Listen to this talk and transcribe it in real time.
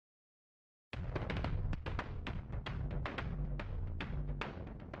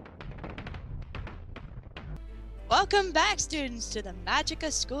Welcome back, students, to the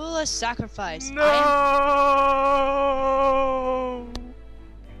Magicka School of Sacrifice. No!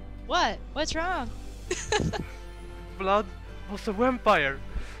 What? What's wrong? Blood was a vampire.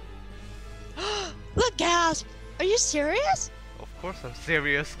 Look, Gasp! Are you serious? Of course I'm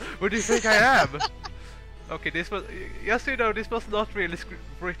serious. What do you think I am? Okay, this was... Yes, you know, this was not really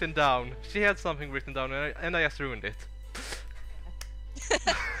written down. She had something written down and I just ruined it.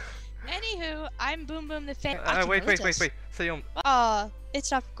 Anywho, I'm Boom Boom the Fail. Wait. Say on. It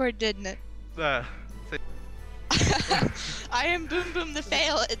stopped recording, didn't it? Say. I am Boom Boom the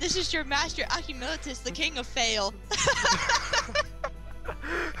Fail. This is your master Achimilitus, the king of fail.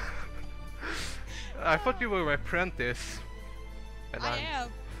 I thought you were my apprentice. And I am,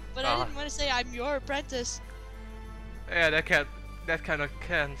 but I didn't want to say I'm your apprentice. Yeah, that kind of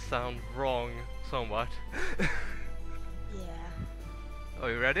can sound wrong somewhat. Yeah.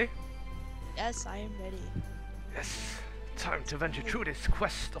 Are you ready? Yes, I am ready. Yes, time to venture through this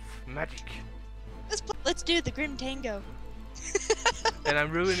quest of magic. Let's do the Grim Tango. And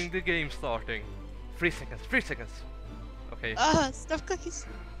I'm ruining the game starting. 3 seconds, 3 seconds. Okay. Stuff clickies.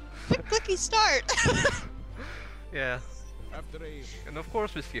 Quick clicky start. Yeah. And of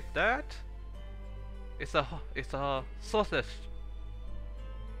course we skip that. It's a sausage.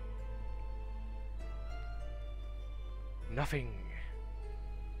 Nothing.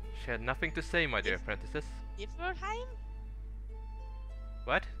 She had nothing to say, my dear apprentices. Niflheim?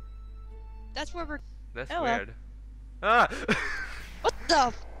 What? That's where we're... That's well. weird. Ah! What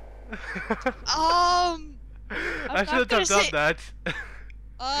the... I shouldn't have done that.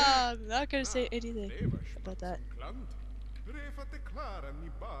 I'm not gonna say anything about that.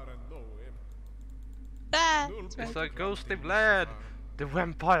 It's a ghostly Vlad, the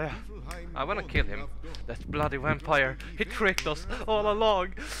vampire. I wanna kill him. That bloody vampire. He tricked us all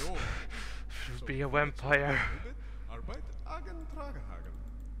along. Should be a vampire.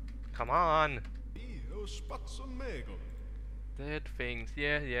 Come on. Dead things.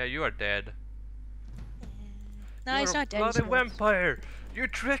 Yeah, you are dead. No, he's not dead. You're a bloody vampire. You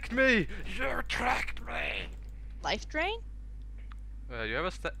tricked me. You tricked me. Life drain? You have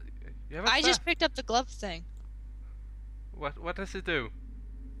a I just picked up the glove thing. What does it do?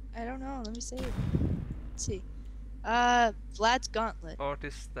 I don't know. Let me see. Let's see. Vlad's gauntlet.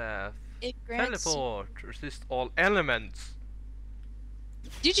 Artist staff. It grants. Teleport. Resist all elements.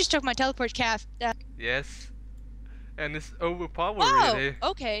 You just took my teleport calf. Yes. And it's overpowered, Oh, really.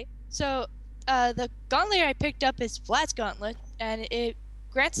 okay. So, the gauntlet I picked up is Vlad's gauntlet, and it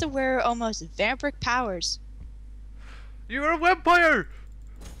grants the wearer almost vampiric powers. You're a vampire!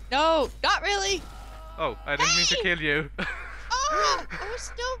 No, not really. Oh, I didn't mean to kill you. Oh, I was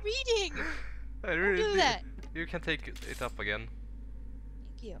still reading. I really do that. You can take it up again.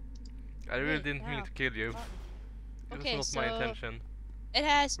 Thank you. I really didn't mean to kill you. Okay, it was not my intention. It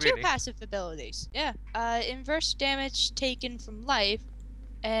has Really? 2 passive abilities. Yeah. Inverse damage taken from life,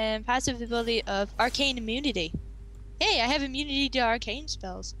 and passive ability of arcane immunity. Hey, I have immunity to arcane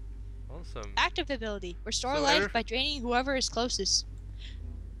spells. Awesome. Active ability: restore So life by draining whoever is closest.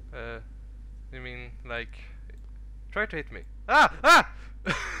 You mean like, try to hit me? Ah!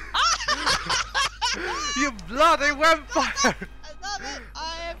 You bloody vampire! I love it.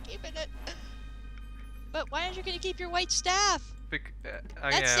 I am keeping it. But why aren't you gonna keep your white staff?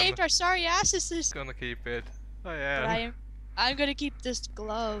 That saved our sorry asses. Gonna keep it. I But am. I'm gonna keep this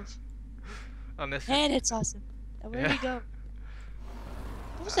glove. Unless And it's awesome. Now where do we go?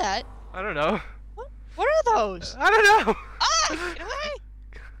 What was that? I don't know. What are those? I don't know. Ah! Get away!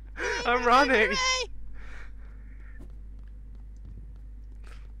 I'm running.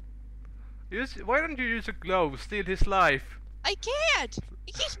 Why don't you use a glove? Steal his life. I can't!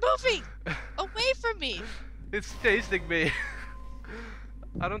 He keeps moving! Away from me! It's chasing me.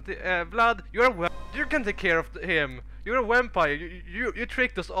 I don't Vlad, you can take care of him. You're a vampire. You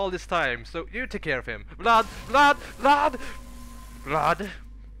tricked us all this time, so you take care of him. Vlad.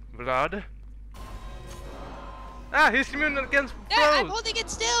 Ah, he's immune against Yeah, froze. I'm holding it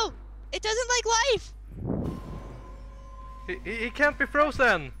still! It doesn't like life! He can't be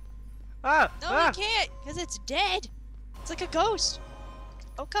frozen. No, it can't, because it's dead. It's like a ghost.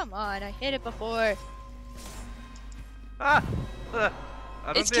 Oh, come on, I hit it before. I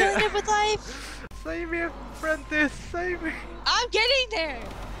don't It's killing it with life. Save me, apprentice, save me. I'm getting there.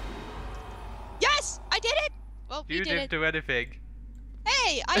 Yes, I did it. Well, You did didn't it. do anything.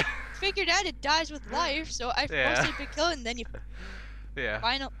 Hey, I figured out it dies with life, so I mostly been killing. Then you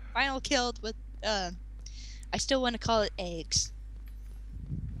final killed with I still want to call it eggs,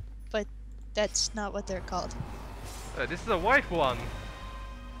 but that's not what they're called. This is a white one.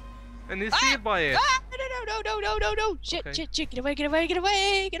 And he's sealed by it. No, no! Shit, Okay. shit! Get away! Get away! Get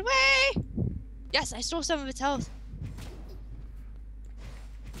away! Get away! Yes, I stole some of its health.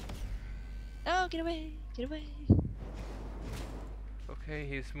 No, get away! Get away! Okay,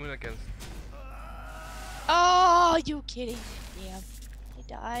 he's immune against. Oh, you kidding? Damn, he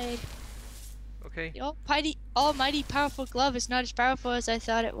died. Okay. The almighty powerful glove is not as powerful as I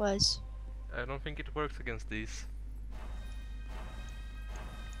thought it was. I don't think it works against these.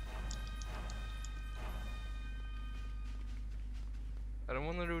 I don't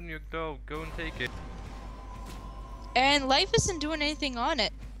want to ruin your glove. Go and take it. And life isn't doing anything on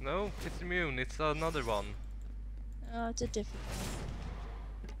it. No, it's immune. It's another one. Oh, it's a different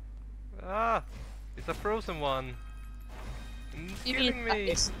one. Ah! It's a frozen one. It's killing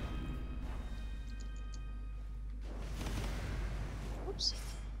me. Oops.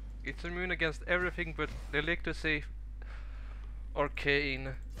 It's immune against everything but electricity,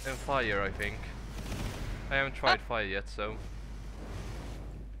 arcane, and fire, I think. I haven't tried fire yet, so.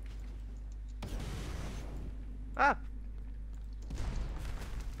 Ah!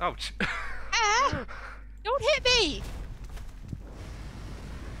 Ouch! Ah! Don't hit me!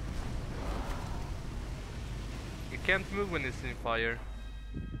 It can't move when it's in fire.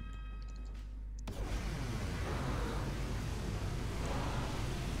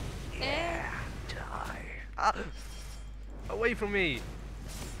 Yeah, die. Ah. Away from me!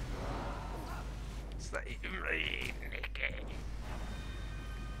 Save me, Nikki.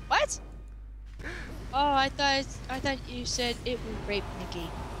 What? Oh, I thought you said it would rape Nikki.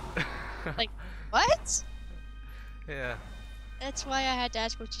 Like, what? Yeah. That's why I had to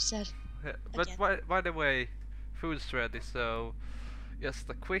ask what you said. Yeah, but by the way, food's ready, so just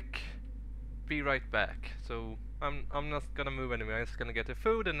a quick be right back. So I'm not gonna move anywhere. I'm just gonna get the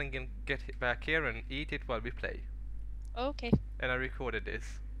food and then get back here and eat it while we play. Okay. And I recorded this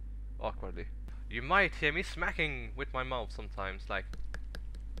awkwardly. You might hear me smacking with my mouth sometimes, like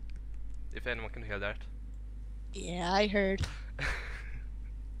if anyone can hear that. Yeah, I heard.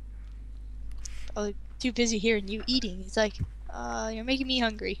 Oh, too busy hearing you eating. It's like, you're making me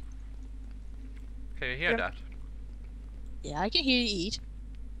hungry. Can you hear that? Yeah, I can hear you eat.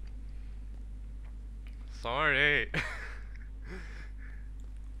 Sorry.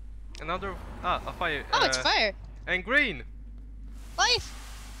 Another a fire. Oh, it's fire. And green. Life.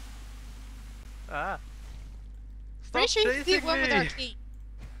 Ah. Stop Pretty sure you can chasing beat one with me. arcane.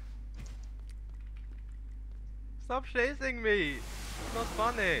 Stop chasing me. It's not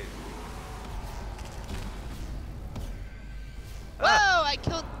funny. Whoa! Ah.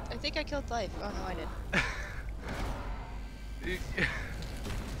 I think I killed life. Oh no, I didn't.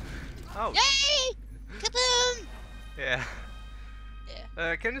 Ouch. Yay! Kaboom! Yeah.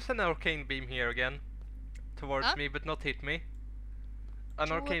 Yeah. Can you send an arcane beam here again? Towards me, but not hit me.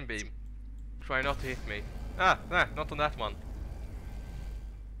 An arcane beam. Try not to hit me. Nah, not on that one.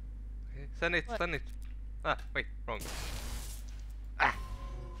 Okay, send it, send it. Ah, wait, wrong. Ah!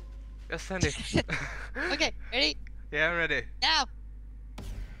 Just send it. Okay, ready? Yeah, I'm ready. Now!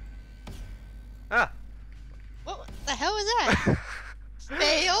 Ah! What the hell was that?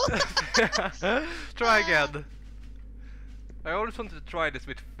 Fail? Try again. I always wanted to try this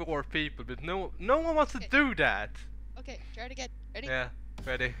with 4 people, but no one wants to do that. Okay, try it again. Ready? Yeah,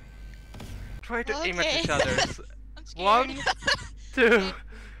 ready. Try to aim Okay. at each other. I'm scared. 1, 2,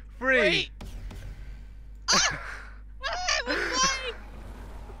 3. Wait. Ah! Ah, I'm flying!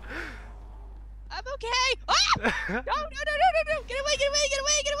 I'm okay! Ah! No! Get away, get away, get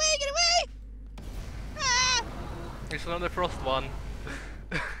away, get away, get away! Ah! It's another frost one.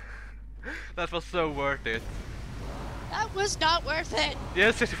 That was so worth it. That was not worth it!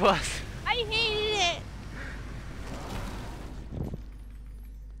 Yes, it was. I hated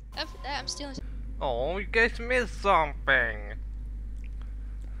it! I'm stealing. Oh, you guys missed something.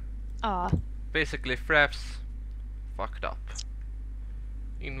 Aw. Basically, Fraps fucked up.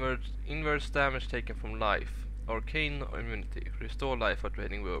 Inverse damage taken from life. Arcane immunity. Restore life while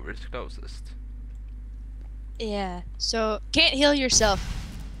trading whoever is closest. Yeah, so can't heal yourself.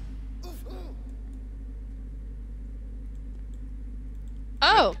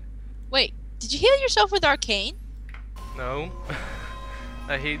 Oh! Wait, did you heal yourself with arcane? No.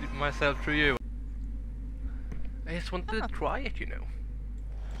 I healed myself through you. I just wanted to try it, you know.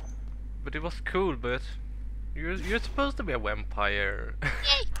 But it was cool, but you're supposed to be a vampire.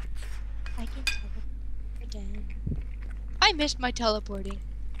 Yay! I can teleport again. I missed my teleporting.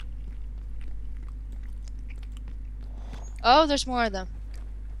 Oh, there's more of them.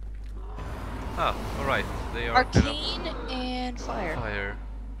 Ah, alright. They are Arcane and fire. fire.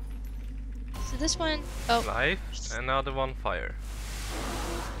 So this one, oh, Life, another one fire.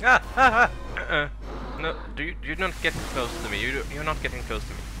 Ah! No, do not get close to me. You're not getting close to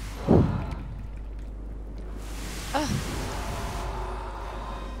me.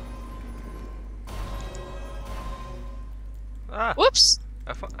 Ah. Whoops!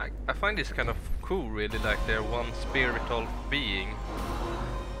 I find this kind of cool, really, like they're one spiritual being.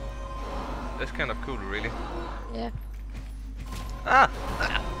 That's kind of cool, really. Yeah. Ah!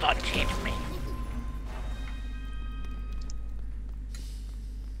 Don't hit me!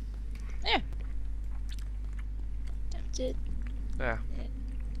 There. Tempted. Yeah.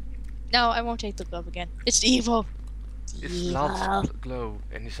 No, I won't take the glove again. It's evil. Its blood glow,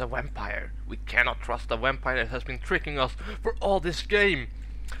 and he's a vampire. We cannot trust a vampire that has been tricking us for all this game.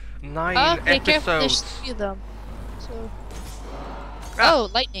 9 okay, episodes. careful, there's 3 of them. So. Ah. Oh,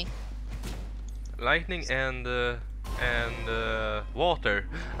 lightning. Lightning and water.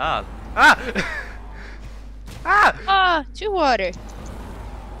 Ah! Ah! Ah! Ah, 2 water.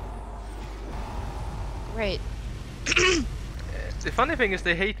 Great. The funny thing is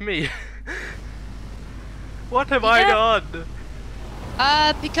they hate me. What have I done?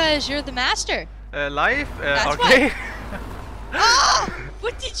 Because you're the master. Life? That's okay. Oh!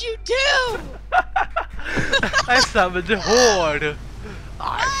 What did you do? I summoned the horde.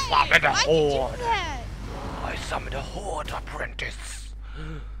 I Why? summoned a Why horde. did you do that? I summoned a horde, apprentice.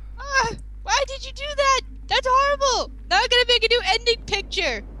 Why did you do that? That's horrible. Now I'm gonna make a new ending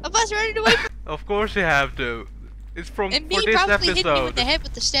picture of us running away from Of course you have to. It's for and me this probably episode. hitting you in the head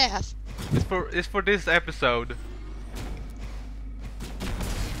with the staff. It's for this episode.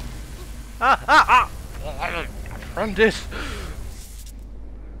 Ah! From this.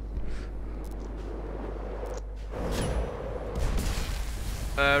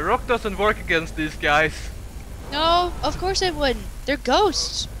 Rock doesn't work against these guys. No, of course it wouldn't. They're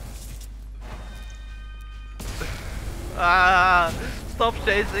ghosts. Ah! Stop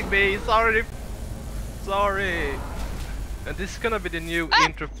chasing me! Sorry. Sorry. And this is gonna be the new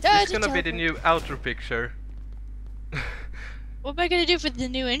intro. This is gonna be the new outro picture. What am I gonna do for the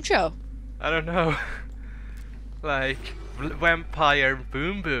new intro? I don't know. Like vampire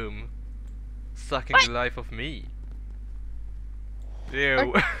boom boom, sucking the life of me.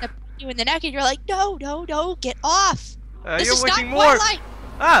 Ew. You in the neck and you're like, no, get off. This you're is wishing not more. Twilight.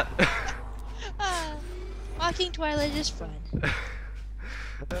 Ah! Walking Twilight is fun.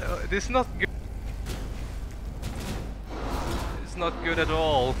 This is not good. It's not good at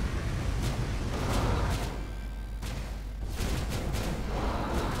all.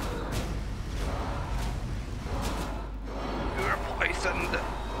 You're poisoned.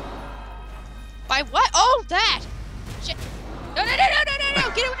 By what? Oh, that! Shit. No!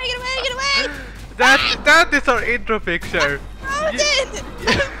 Get away! That is our intro picture. Frozen!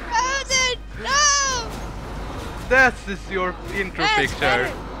 Frozen! No! That is your intro picture.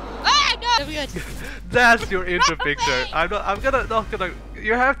 Better. Ah, no! That'll be good. That's your intro picture. I'm not gonna.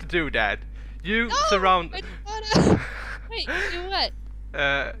 You have to do that. You surround. Wait, do what?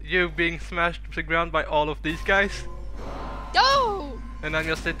 You being smashed to the ground by all of these guys. No! And then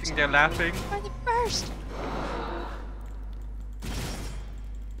you're sitting there laughing. By the first.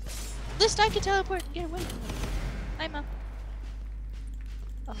 At least I can teleport and get away from them. Hi, Mom.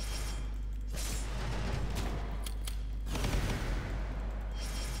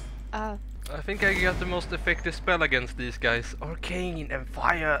 Oh. I think I got the most effective spell against these guys. Arcane and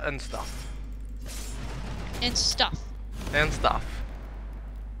fire and stuff. And stuff. And stuff.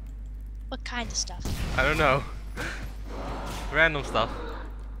 What kind of stuff? I don't know. Random stuff.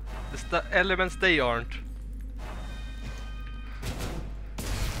 The elements they aren't.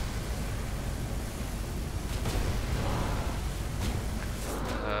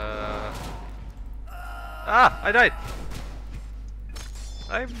 Ah! I died!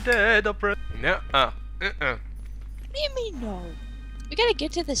 I'm dead, What do you mean no? We gotta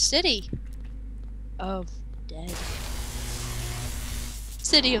get to the city of dead.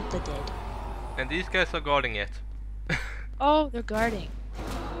 City of the dead. And these guys are guarding it. Oh, they're guarding.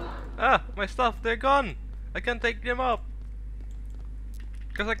 Ah, my stuff, they're gone! I can't take them up!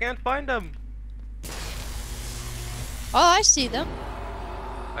 Because I can't find them! Oh, I see them.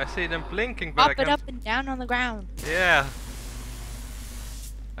 I see them blinking, but I Pop can't... it up and down on the ground. Yeah.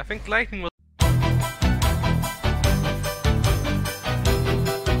 I think lightning was